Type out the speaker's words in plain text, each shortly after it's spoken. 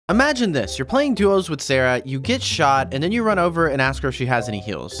Imagine this, you're playing duos with Sarah, you get shot, and then you run over and ask her if she has any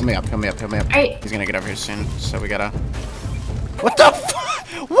heals. Heal me up, heal me up, heal me up. Alright. He's gonna get over here soon, so we gotta... What the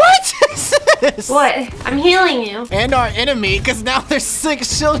fuck? What is this? What? I'm healing you. And our enemy, because now there's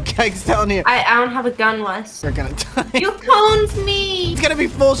 6 shield kegs down here. I don't have a gun, Wes. We're gonna die. You coned me. He's gonna be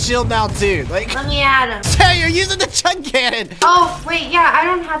full shield now, too. Like, Let me at him. Sarah, you're using the chug cannon. Oh, wait, yeah, I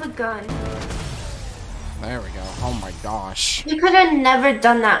don't have a gun. There we go. Oh my gosh. You could have never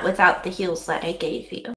done that without the heals that I gave you.